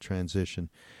transition.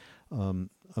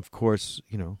 Of course,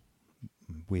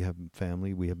 we have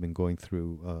family. We have been going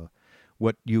through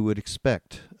what you would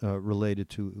expect related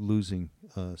to losing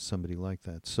somebody like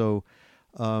that. So,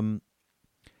 in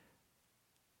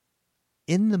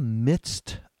the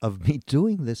midst of me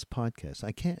doing this podcast,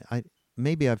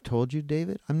 maybe I've told you,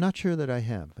 David. I'm not sure that I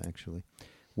have, actually,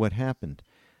 what happened.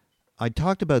 I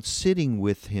talked about sitting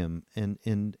with him and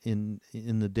in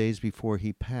the days before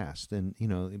he passed, and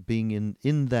being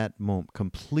in that moment,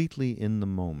 completely in the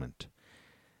moment.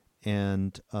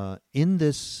 And in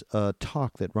this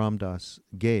talk that Ram Dass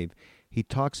gave, he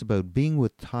talks about being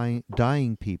with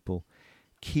dying people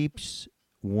keeps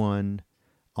one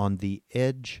on the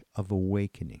edge of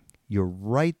awakening. You're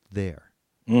right there.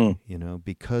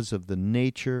 Because of the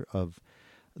nature of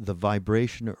the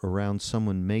vibration around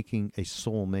someone a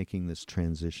soul making this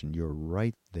transition. You're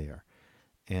right there.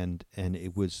 And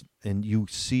it was, and you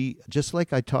see, just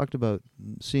like I talked about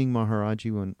seeing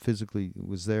Maharaji when physically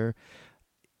was there,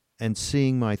 and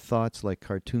seeing my thoughts like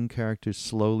cartoon characters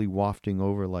slowly wafting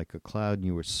over like a cloud, and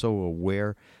you were so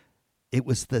aware. It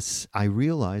was this, I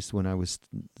realized when I was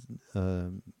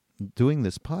doing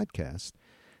this podcast,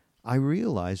 I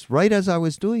realized right as I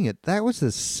was doing it, that was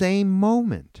the same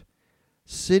moment,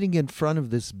 sitting in front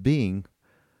of this being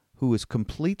who was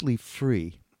completely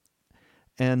free,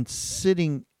 and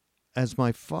sitting as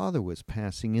my father was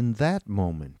passing in that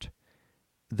moment.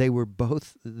 They were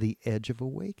both the edge of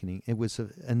awakening.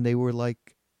 And they were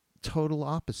like total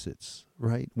opposites,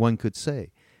 right? One could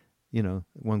say, well,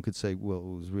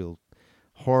 it was real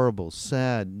horrible,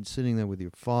 sad, and sitting there with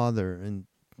your father, and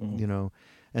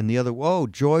and the other, whoa,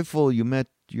 joyful, you met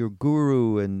your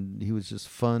guru, and he was just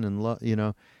fun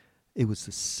and it was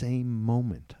the same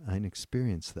moment. I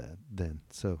experienced that then.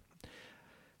 So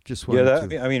just Yeah,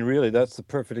 wanted to. I mean, really, that's the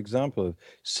perfect example of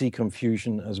see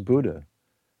Confucian as Buddha.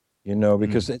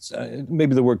 Because it's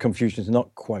maybe the word Confucian is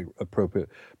not quite appropriate,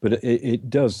 but it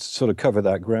does sort of cover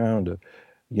that ground.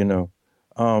 You know,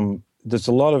 there's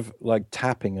a lot of like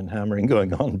tapping and hammering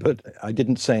going on, but I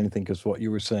didn't say anything because what you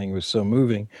were saying was so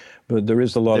moving. But there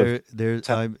is a lot of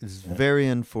It's very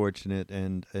unfortunate,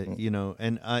 and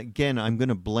and again, I'm going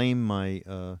to blame my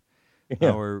yeah.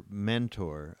 our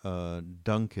mentor,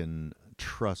 Duncan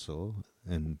Trussell,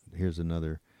 and here's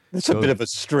another. It's a bit of a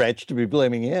stretch to be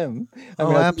blaming him. I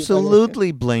mean,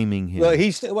 Absolutely blaming him.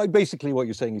 Well, basically what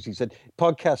you're saying is he said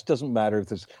podcast doesn't matter if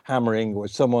there's hammering or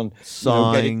someone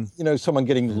sawing, someone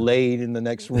getting laid in the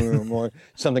next room or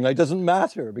something like. It doesn't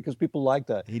matter because people like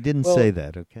that. He didn't say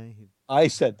that, okay? I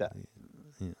said that.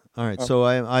 Yeah. All right, so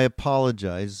I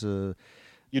apologize. You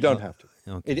don't have to.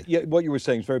 Okay. What you were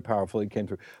saying is very powerful. It came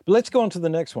through. But let's go on to the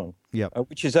next one. Yeah.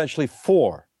 Which is actually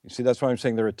 4. You see, that's why I'm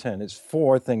saying there are 10. It's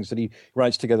 4 things that he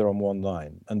writes together on one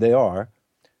line. And they are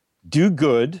do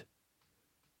good,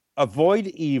 avoid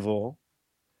evil,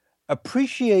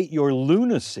 appreciate your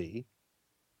lunacy,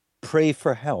 pray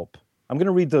for help. I'm going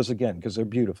to read those again because they're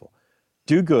beautiful.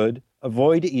 Do good,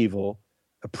 avoid evil,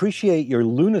 appreciate your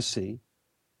lunacy,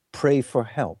 pray for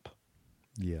help.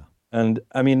 Yeah. And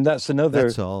I mean, that's another.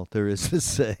 That's all there is to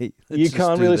say. You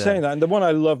can't really say that. And the one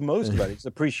I love most about it is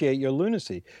appreciate your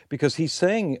lunacy, because he's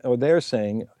saying, or they're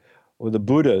saying, or the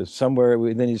Buddha somewhere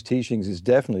within his teachings is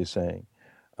definitely saying,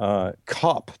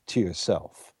 cop to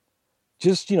yourself.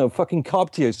 Just, fucking cop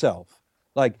to yourself.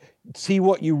 Like, see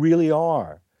what you really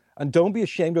are. And don't be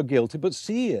ashamed or guilty, but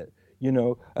see it,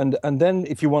 and then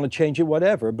if you want to change it,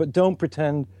 whatever, but don't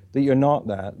pretend that you're not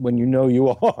that when you know you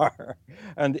are.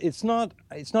 And it's not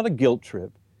a guilt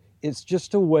trip. It's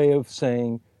just a way of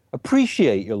saying,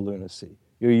 appreciate your lunacy,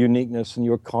 your uniqueness, and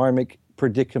your karmic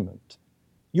predicament.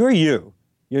 You're you.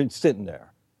 You're sitting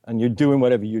there, and you're doing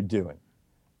whatever you're doing.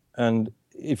 And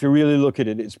if you really look at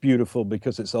it, it's beautiful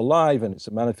because it's alive, and it's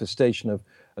a manifestation of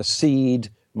a seed,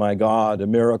 my God, a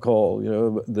miracle,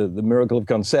 the miracle of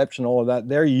conception, all of that.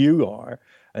 There you are.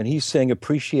 And he's saying,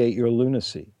 appreciate your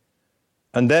lunacy.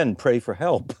 And then pray for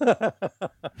help.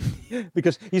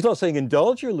 Because he's not saying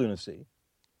indulge your lunacy.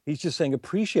 He's just saying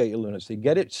appreciate your lunacy.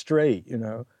 Get it straight,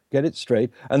 get it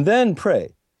straight. And then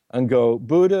pray and go,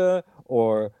 Buddha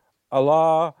or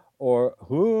Allah or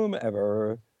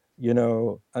whomever,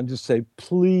 and just say,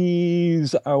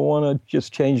 please, I want to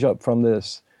just change up from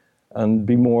this and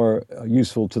be more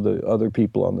useful to the other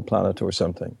people on the planet or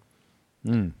something.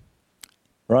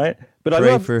 Right? But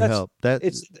pray for help.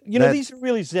 These are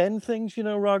really Zen things,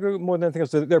 Raghu, more than anything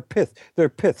else. They're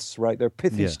piths, right? They're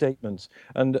pithy statements.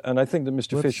 And I think that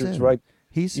Mr. Fisher's Zen? right.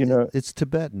 It's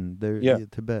Tibetan. They're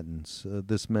Tibetans.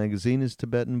 This magazine is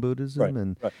Tibetan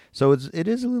Buddhism, right. So it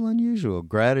is a little unusual.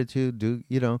 Gratitude,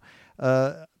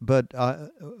 but I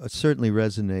certainly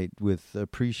resonate with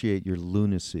appreciate your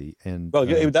lunacy. And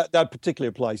that particularly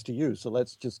applies to you. So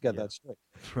let's just get that straight.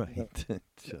 Right.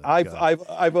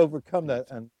 I've overcome that,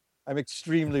 and I'm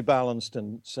extremely balanced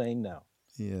and sane now.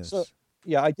 Yes. So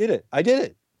I did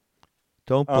it.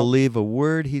 Don't believe a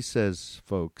word he says,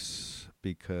 folks,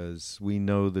 because we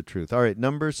know the truth. All right,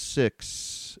 number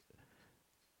 6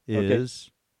 is...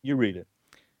 Okay. You read it.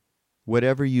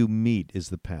 Whatever you meet is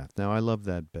the path. Now, I love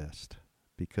that best,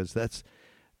 because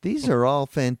these are all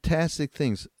fantastic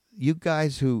things. You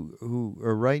guys who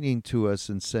are writing to us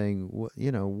and saying,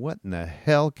 what in the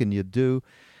hell can you do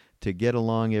to get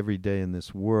along every day in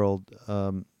this world?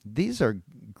 These are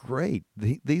great.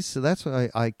 So that's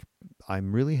why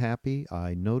I'm really happy.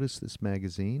 I noticed this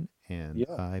magazine and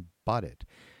I bought it,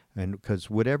 and because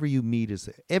whatever you meet is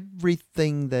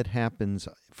everything that happens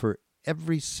for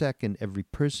every second, every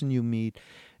person you meet,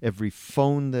 every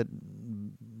phone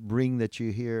ring that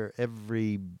you hear,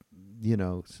 every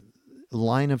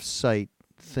line of sight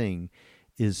thing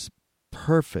is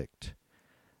perfect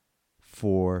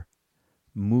for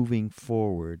moving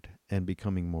forward and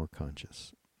becoming more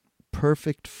conscious.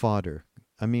 Perfect fodder.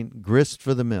 I mean, grist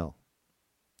for the mill.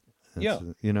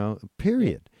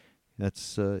 Period.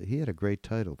 That's he had a great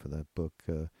title for that book.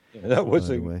 That was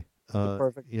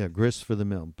perfect. Grist for the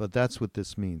mill. But that's what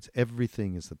this means.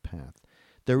 Everything is the path.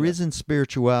 There isn't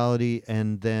spirituality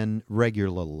and then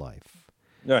regular life.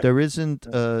 Right. There isn't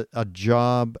a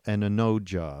job and a no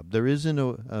job. There isn't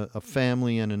a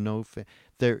family and a no family.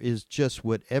 There is just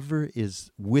whatever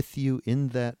is with you in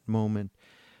that moment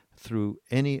through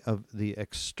any of the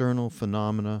external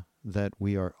phenomena that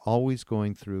we are always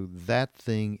going through. That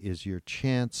thing is your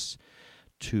chance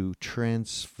to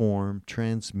transform,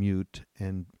 transmute,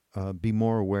 and be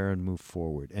more aware and move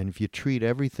forward. And if you treat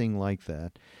everything like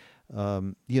that,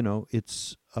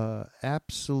 it's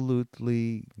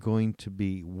absolutely going to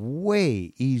be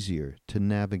way easier to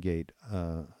navigate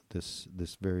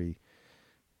this very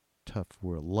tough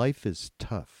world. Life is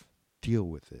tough. Deal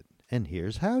with it. And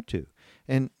here's how to.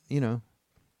 And,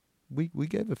 we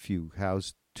gave a few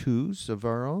how-tos of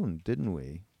our own, didn't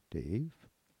we, Dave?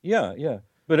 Yeah, yeah.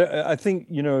 But I think,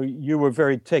 you were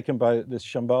very taken by this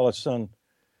Shambhala Sun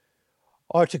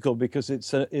article because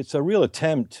it's a real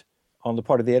attempt on the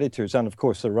part of the editors and, of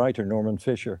course, the writer, Norman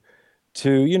Fisher,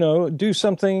 to, do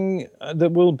something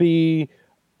that will be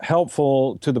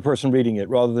helpful to the person reading it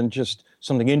rather than just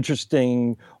something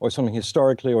interesting or something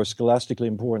historically or scholastically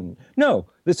important. No,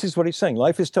 this is what he's saying.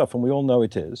 Life is tough, and we all know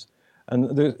it is.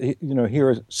 And, here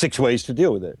are 6 ways to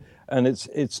deal with it. And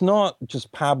it's not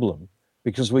just pablum,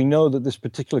 because we know that this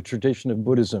particular tradition of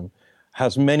Buddhism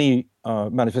has many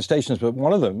manifestations, but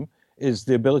one of them is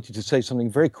the ability to say something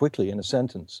very quickly in a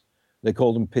sentence. They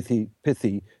call them pithy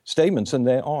statements, and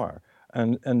they are.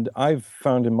 And I've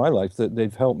found in my life that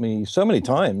they've helped me so many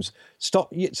times.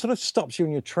 It sort of stops you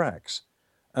in your tracks.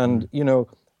 And,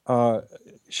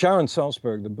 Sharon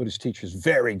Salzberg, the Buddhist teacher, is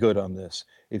very good on this.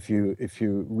 If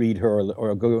you read her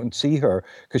or go and see her,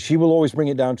 because she will always bring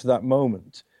it down to that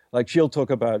moment. Like she'll talk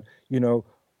about,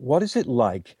 what is it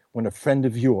like when a friend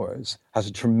of yours has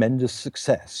a tremendous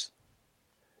success?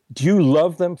 Do you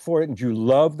love them for it? And do you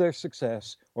love their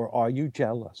success, or are you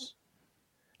jealous?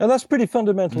 Now, that's pretty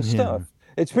fundamental stuff.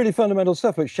 It's pretty fundamental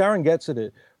stuff, but Sharon gets at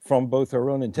it from both her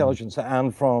own intelligence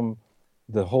and from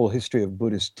the whole history of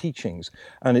Buddhist teachings.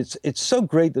 And it's so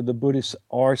great that the Buddhists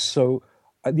are so,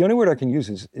 the only word I can use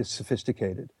is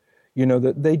sophisticated.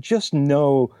 That they just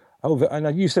know,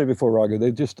 and you said it before, Raghu,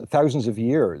 they're just thousands,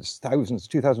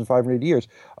 2,500 years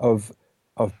of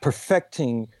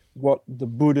perfecting what the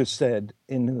Buddha said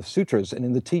in the sutras and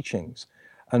in the teachings,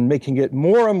 and making it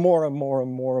more and more and more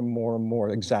and more and more and more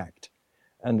exact,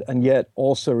 and yet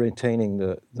also retaining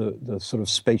the sort of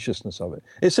spaciousness of it.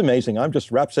 It's amazing. I'm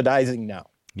just rhapsodizing now.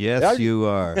 Yes, you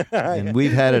are. And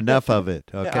we've had enough of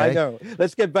it, okay? I know.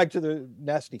 Let's get back to the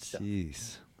nasty stuff.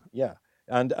 Jeez. Yeah.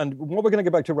 And what we're going to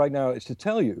get back to right now is to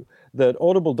tell you that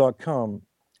Audible.com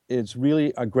is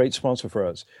really a great sponsor for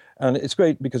us. And it's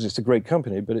great because it's a great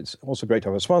company, but it's also great to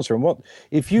have a sponsor. And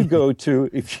if you go to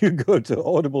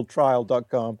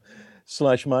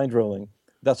audibletrial.com/mindrolling,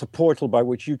 that's a portal by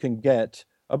which you can get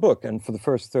a book. And for the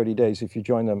first 30 days, if you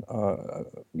join them, a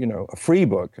free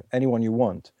book, anyone you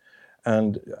want,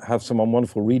 and have someone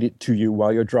wonderful read it to you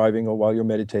while you're driving or while you're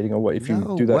meditating, or what if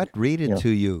you do that. What read it to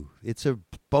you? It's a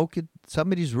book.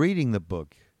 Somebody's reading the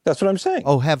book. That's what I'm saying.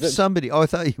 Oh, somebody. Oh, I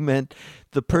thought you meant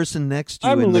the person next to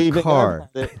you in the car.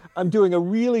 I'm doing a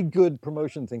really good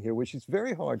promotion thing here, which is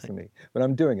very hard for me, but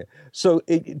I'm doing it. So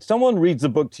someone reads the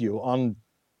book to you on,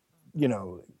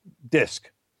 disc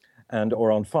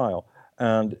or on file.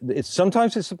 And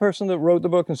sometimes it's the person that wrote the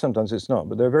book and sometimes it's not,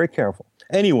 but they're very careful.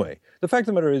 Anyway, the fact of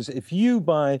the matter is, if you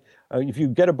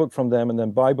get a book from them and then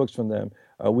buy books from them,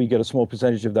 we get a small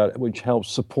percentage of that, which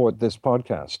helps support this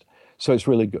podcast. So it's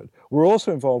really good. We're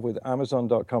also involved with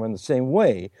Amazon.com in the same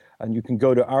way, and you can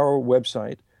go to our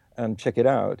website and check it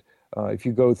out. If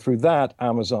you go through that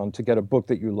Amazon to get a book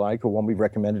that you like or one we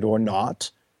recommended or not,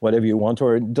 whatever you want,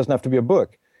 or it doesn't have to be a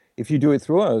book. If you do it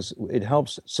through us, it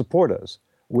helps support us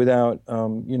without,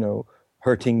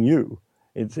 hurting you.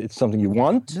 It's something you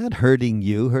want. Not hurting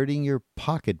you, hurting your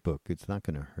pocketbook. It's not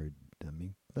going to hurt.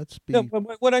 Let's be. No,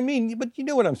 but what I mean, but you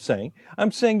know what I'm saying.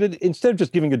 I'm saying that instead of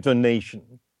just giving a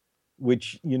donation,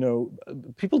 which,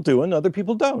 people do and other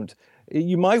people don't.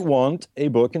 You might want a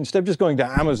book, instead of just going to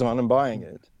Amazon and buying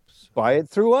it, buy it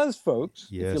through us, folks.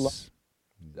 Yes. If you like.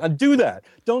 And do that.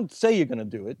 Don't say you're going to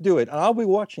do it. Do it. And I'll be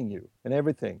watching you and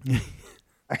everything.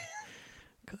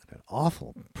 God, an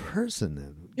awful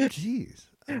person. Jeez.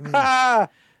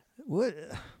 What?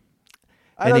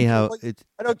 Anyhow,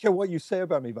 I don't care what you say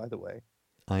about me, by the way.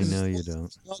 I know you don't.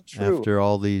 It's not true. After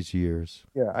all these years.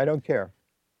 Yeah, I don't care.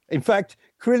 In fact,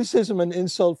 criticism and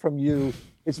insult from you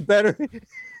is better.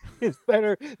 It's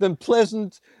better than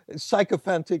pleasant,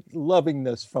 sycophantic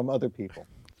lovingness from other people.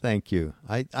 Thank you.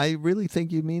 I really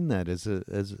think you mean that as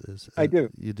I do.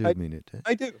 You do mean it.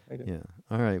 I do. Yeah.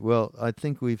 All right. Well, I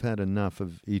think we've had enough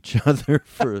of each other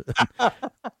for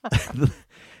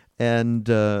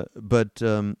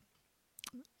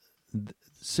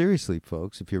seriously,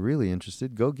 folks, if you're really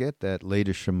interested, go get that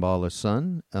latest Shambhala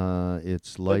Sun.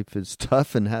 It's Life is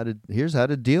Tough and here's how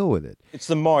to deal with it. It's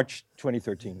the March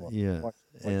 2013 one. Yeah.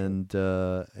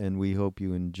 And we hope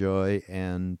you enjoy,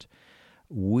 and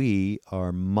We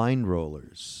are Mind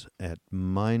Rollers at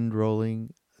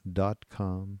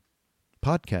mindrolling.com,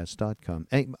 podcast.com.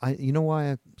 Hey, you know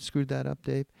why I screwed that up,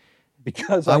 Dave?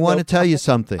 Because I want to tell you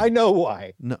something. I know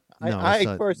why. No, I it's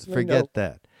not. personally Forget know.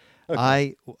 that.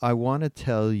 Okay. I want to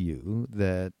tell you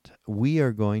that we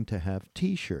are going to have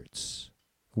T-shirts.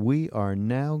 We are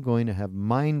now going to have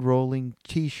Mind Rolling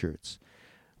T-shirts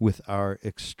with our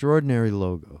extraordinary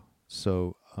logo.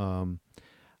 So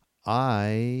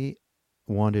I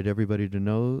wanted everybody to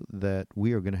know that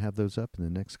we are going to have those up in the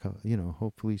next,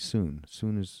 hopefully soon.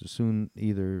 Soon,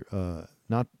 either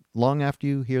not long after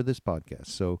you hear this podcast.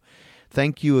 So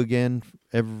thank you again,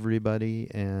 everybody,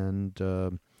 and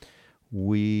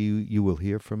you will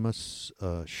hear from us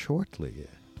shortly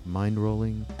at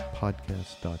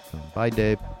mindrollingpodcast.com. Bye,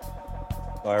 Dave.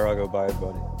 Bye, Rago. Bye,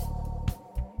 everybody.